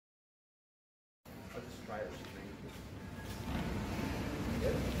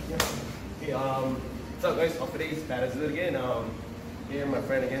what's up guys? Off today's Patterson again. Here my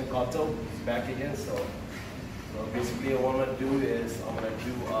friend again, Kato, is back again. So basically what I'm gonna do is I'm gonna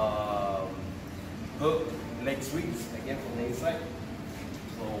do hook leg sweeps again from the inside.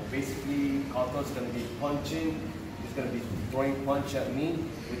 So basically Kato's gonna be punching. He's gonna be throwing punch at me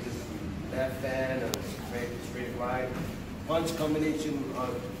with his left hand and straight right. Punch combination.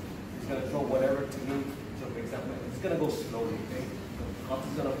 He's gonna throw whatever to me. So for example, it's gonna go slowly. Okay.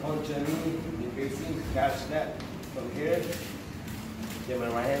 Kato's gonna punch at me, basically catch that from here. Then my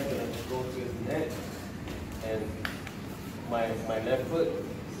right hand gonna go to his neck, and my left foot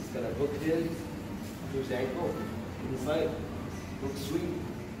is gonna hook in to his ankle, inside, hook sweep,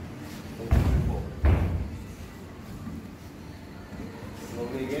 and pull.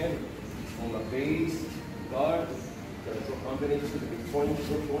 Slowly again, on my base, guard, gonna throw combination, throwing.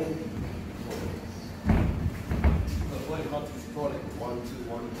 Like how to throw like 1,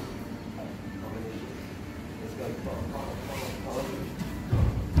 2, 1, 2 combination. It's gonna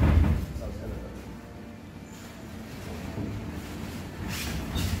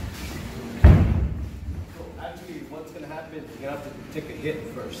So actually what's gonna happen is you're gonna have to take a hit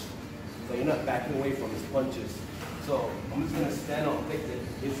first. So you're not backing away from his punches. So I'm just gonna stand up, take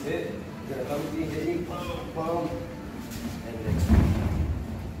his hit, he's gonna come to me, hit me, pum, and then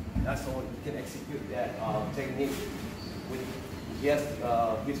that's the one you can execute that technique. Yes,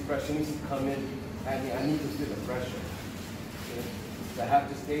 his pressure needs to come in at me. I need to feel the pressure. Okay? So I have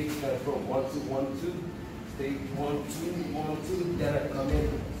to stay, he's gonna throw 1, 2, 1, 2. Stay 1, 2, 1, 2, then I come in.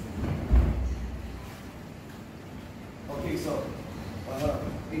 Okay, so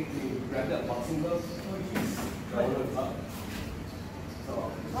grab that boxing glove. Go up. So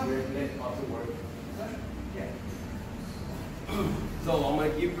let Compton work. Yeah. So I'm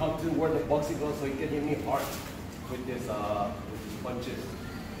gonna give Compton work the boxing glove so he can hit me hard with his punches.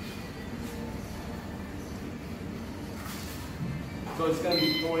 So it's gonna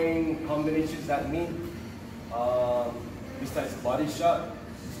be throwing combinations at me. Besides body shot,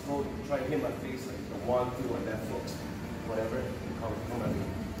 just go try to hit my face like the 1, 2, or left foot, whatever. Come at me.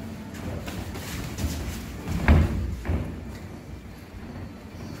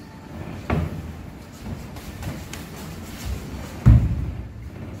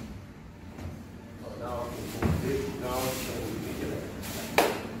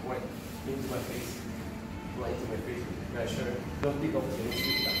 Pressure. Don't think of it.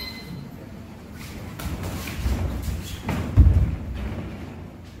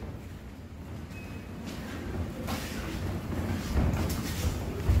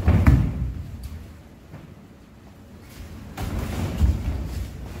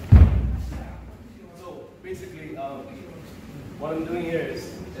 So basically, what I'm doing here is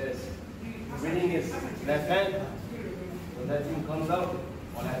bringing his left hand. When that thing comes out,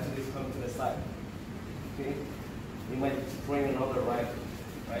 all I have to do is come to the side. Okay. You might bring another right?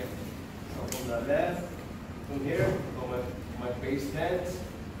 So from the left, from here, from my base stance,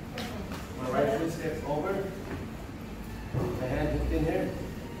 my right foot steps over, my hand hooked in here,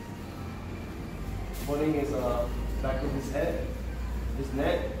 pulling his back of his head, his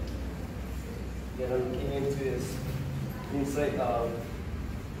neck, then I'm looking into his inside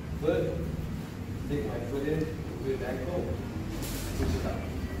foot, take my foot in, with his ankle, switch it up.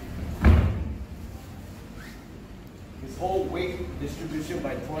 His whole weight distribution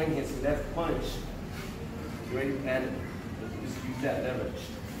by throwing his left punch, you already planned it. Just use that leverage.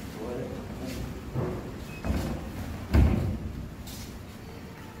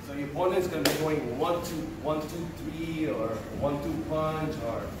 So your opponent's going to be going 1, 2, 1, 2, 3, or 1, 2 punch,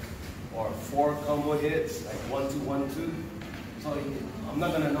 or 4 combo hits, like 1, 2, 1, 2. So I'm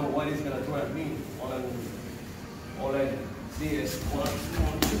not going to know what he's going to throw at me. All I see is 1,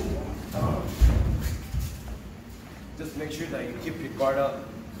 2, 1, 2. Just make sure that you keep your guard up,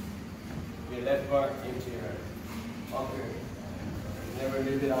 your left guard into your upper. Never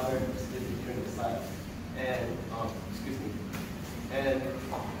leave it out there, just leave it here on the side. And, and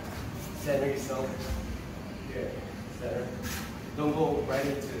center yourself here, center. Don't go right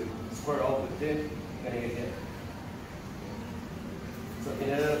into square up with it, you're gonna get hit. So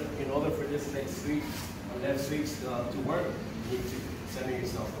in order for this leg sweep, or left sweeps to work, you need to center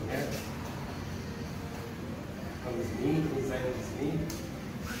yourself from here. From his knee, inside of his knee,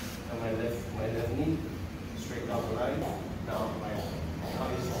 and my left knee, straight down the line. Now my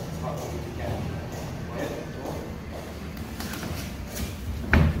tongue is top of the can. Go ahead, go.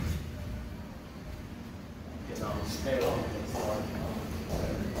 Okay, now straight on this one.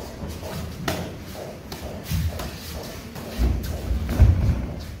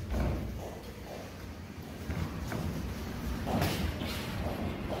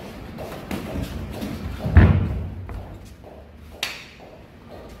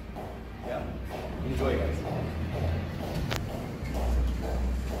 Enjoy, guys.